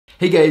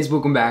Hey guys,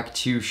 welcome back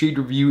to Shade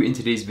Review. In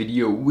today's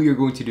video, we are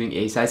going to doing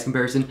a size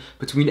comparison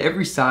between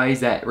every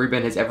size that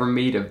Ray-Ban has ever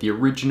made of the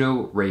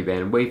original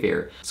Ray-Ban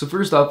Wayfarer. So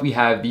first off, we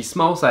have the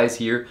small size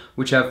here,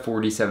 which have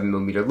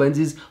 47mm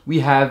lenses.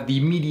 We have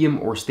the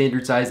medium or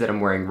standard size that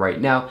I'm wearing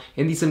right now,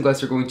 and these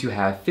sunglasses are going to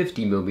have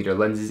 50mm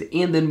lenses.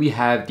 And then we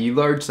have the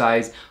large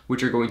size,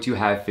 which are going to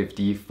have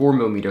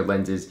 54mm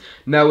lenses.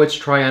 Now let's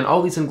try on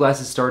all these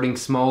sunglasses starting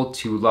small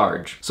to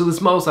large. So the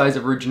small size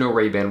original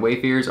Ray-Ban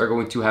Wayfarers are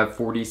going to have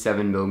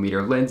 47mm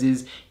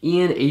lenses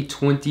and a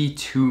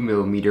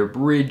 22mm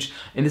bridge,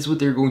 and this is what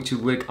they're going to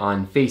look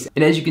on face.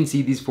 And as you can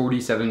see, these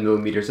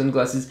 47mm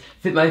sunglasses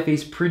fit my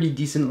face pretty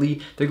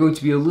decently. They're going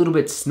to be a little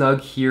bit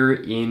snug here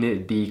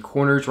in the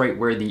corners, right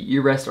where the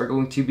ear rests are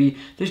going to be.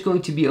 There's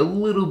going to be a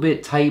little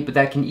bit tight, but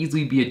that can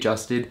easily be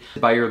adjusted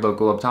by your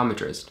local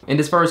optometrist. And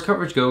as far as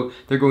coverage go,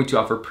 they're going to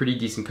offer pretty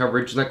decent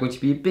coverage. There's not going to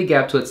be a big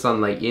gap to let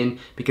sunlight in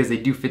because they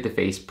do fit the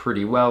face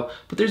pretty well,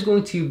 but there's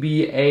going to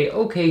be a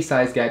okay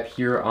size gap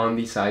here on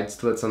the sides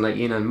to let sunlight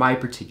in on my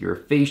particular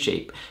face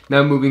shape.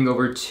 Now moving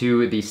over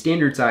to the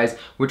standard size,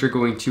 which are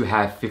going to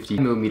have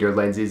 50mm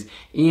lenses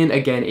and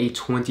again a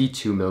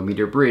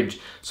 22mm bridge.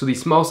 So the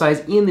small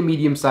size and the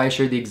medium size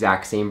share the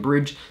exact same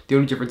bridge. The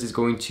only difference is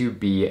going to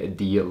be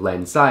the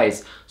lens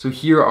size. So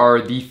here are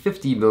the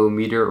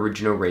 50mm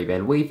original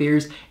Ray-Ban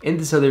Wayfarers, and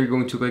this is how they're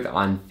going to look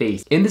on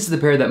face. And this is the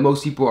pair that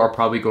most people are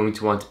probably going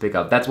to want to pick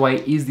up. That's why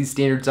it is the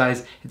standard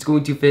size. It's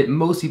going to fit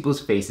most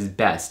people's faces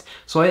best.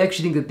 So I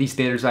actually think that the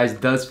standard size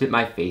does fit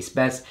my face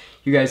best.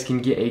 You guys can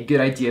get a good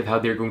idea of how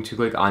they're going to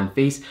look on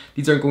face.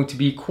 These aren't going to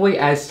be quite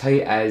as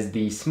tight as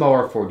the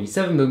smaller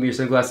 47mm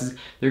sunglasses.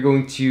 They're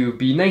going to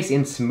be nice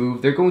and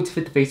smooth. They're going to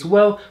fit the face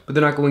well, but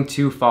they're not going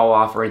to fall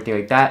off or anything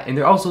like that, and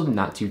they're also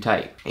not too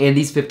tight. And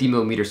these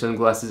 50mm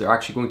sunglasses are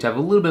actually going to have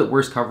a little bit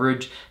worse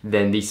coverage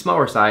than the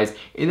smaller size,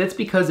 and that's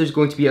because there's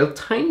going to be a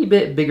tiny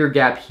bit bigger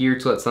gap here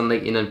to let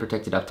sunlight in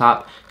unprotected up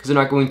top, because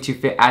they're not going to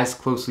fit as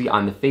closely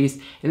on the face.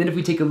 And then if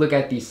we take a look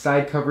at the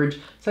side coverage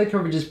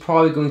is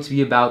probably going to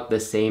be about the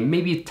same,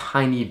 maybe a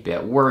tiny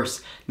bit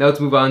worse. Now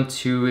let's move on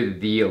to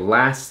the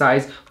last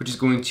size, which is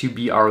going to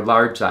be our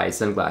large size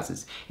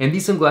sunglasses. And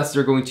these sunglasses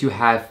are going to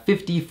have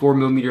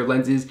 54mm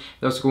lenses.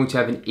 They're also going to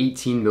have an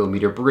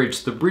 18mm bridge.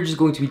 So the bridge is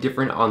going to be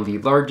different on the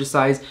largest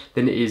size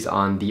than it is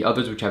on the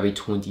others, which have a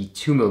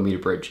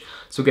 22mm bridge.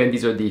 So again,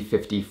 these are the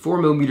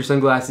 54mm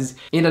sunglasses.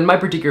 And on my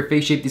particular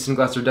face shape, these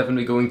sunglasses are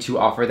definitely going to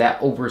offer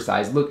that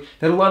oversized look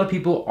that a lot of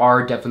people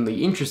are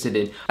definitely interested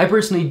in. I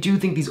personally do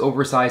think these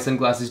oversized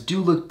sunglasses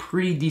do look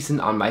pretty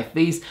decent on my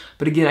face,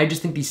 but again, I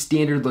just think these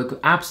standard look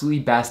absolutely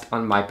best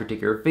on my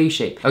particular face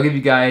shape. I'll give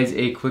you guys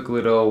a quick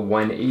little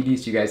 180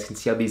 so you guys can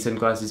see how these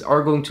sunglasses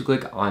are going to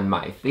look on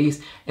my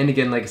face. And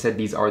again, like I said,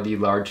 these are the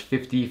large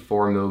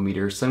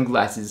 54mm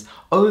sunglasses.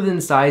 Other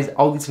than size,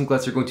 all these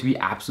sunglasses are going to be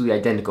absolutely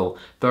identical.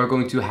 They're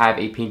going to have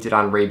a painted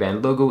on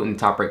Ray-Ban logo in the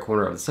top right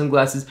corner of the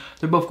sunglasses.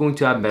 They're both going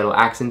to have metal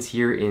accents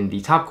here in the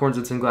top corners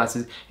of the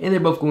sunglasses, and they're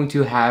both going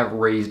to have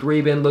raised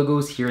Ray-Ban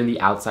logos here in the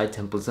outside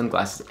temple of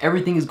sunglasses.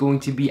 Everything is going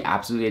to be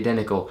absolutely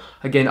identical.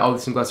 Again, all the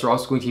sunglasses are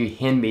also going to be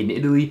handmade in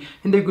Italy,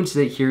 and they're going to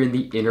sit here in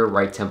the inner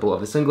right temple of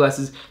the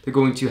sunglasses. They're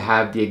going to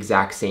have the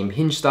exact same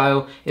hinge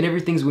style, and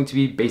everything's going to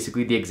be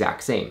basically the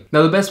exact same.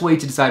 Now, the best way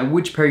to decide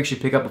which pair you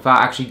should pick up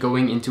without actually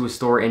going into a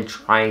store and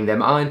trying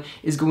them on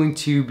is going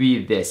to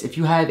be this. If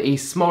you have a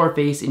smaller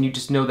face and you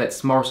just know that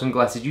smaller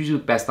sunglasses usually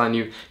look best on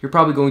you, you're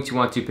probably going to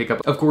want to pick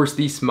up, of course,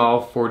 the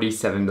small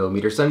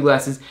 47mm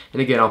sunglasses.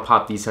 And again, I'll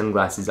pop these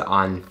sunglasses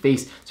on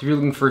face. So if you're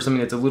looking for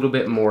something that's a little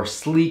bit more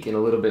sleek and a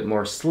little bit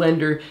more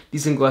slender,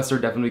 these sunglasses are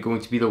definitely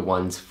going to be the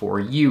ones for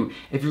you.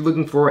 If you're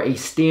looking for a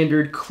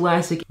standard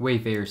classic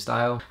Wayfarer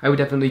style, I would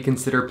definitely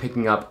consider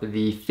picking up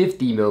the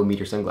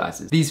 50mm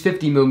sunglasses. These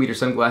 50mm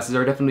sunglasses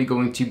are definitely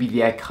going to be the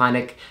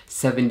iconic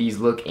 70s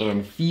look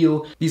and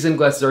feel. These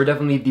sunglasses are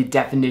definitely the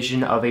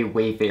definition of a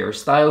Wayfarer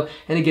style,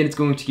 and again, it's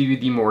going to give you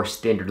the more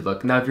standard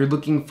look. Now, if you're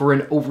looking for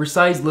an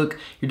oversized look,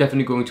 you're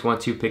definitely going to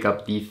want to pick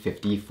up the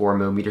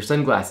 54mm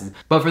sunglasses.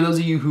 But for those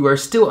of you who are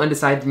still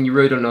undecided and you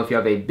really don't know if you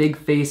have a big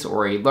face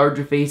or a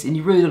larger face and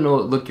you really don't know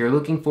what look you're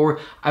looking for,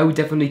 I would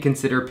definitely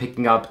consider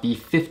picking up the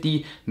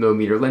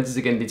 50mm lenses.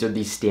 Again, these are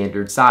the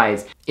standard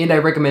size. And I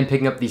recommend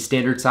picking up the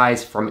standard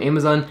size from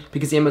Amazon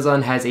because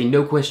Amazon has a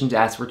no questions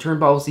asked return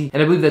policy,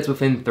 and I believe that's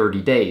within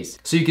 30 days.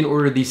 So you can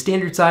order the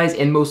standard size,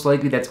 and most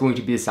likely that's going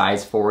to be the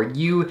size for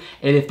you.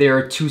 And if they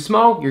are too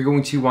small, you're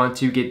going to want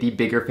to get the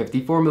bigger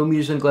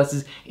 54mm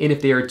sunglasses. And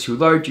if they are too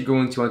large, you're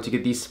going to want to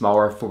get the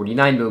smaller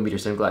 49mm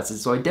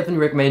sunglasses. So I definitely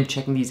recommend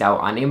checking these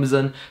out on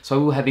Amazon. So I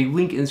will have a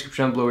link in the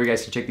description down below where you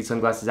guys can check these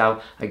sunglasses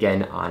out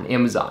again on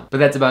Amazon. But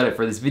that's about it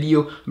for this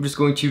video. I'm just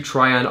going to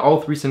try on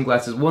all three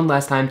sunglasses one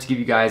last time to give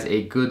you guys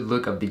a good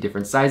look of the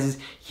different sizes.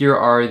 Here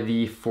are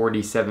the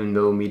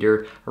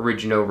 47mm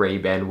original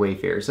Ray-Ban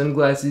Wayfarer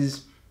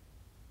sunglasses.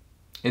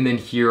 And then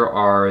here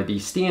are the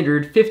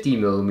standard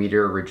 50mm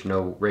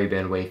original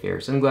Ray-Ban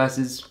Wayfarer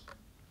sunglasses.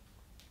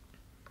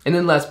 And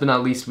then last but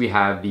not least, we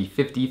have the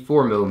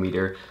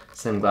 54mm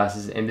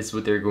sunglasses, and this is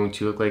what they're going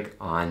to look like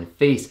on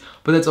face.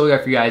 But that's all I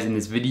got for you guys in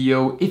this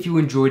video. If you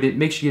enjoyed it,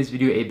 make sure you give this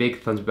video a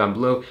big thumbs up down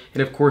below,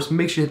 and of course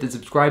make sure to hit the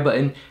subscribe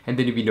button, and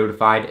then you'll be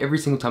notified every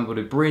single time I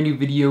upload a brand new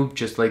video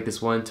just like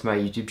this one to my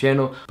YouTube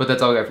channel. But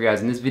that's all I got for you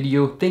guys in this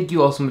video. Thank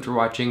you all so much for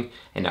watching,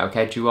 and I'll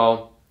catch you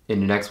all in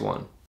the next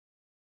one.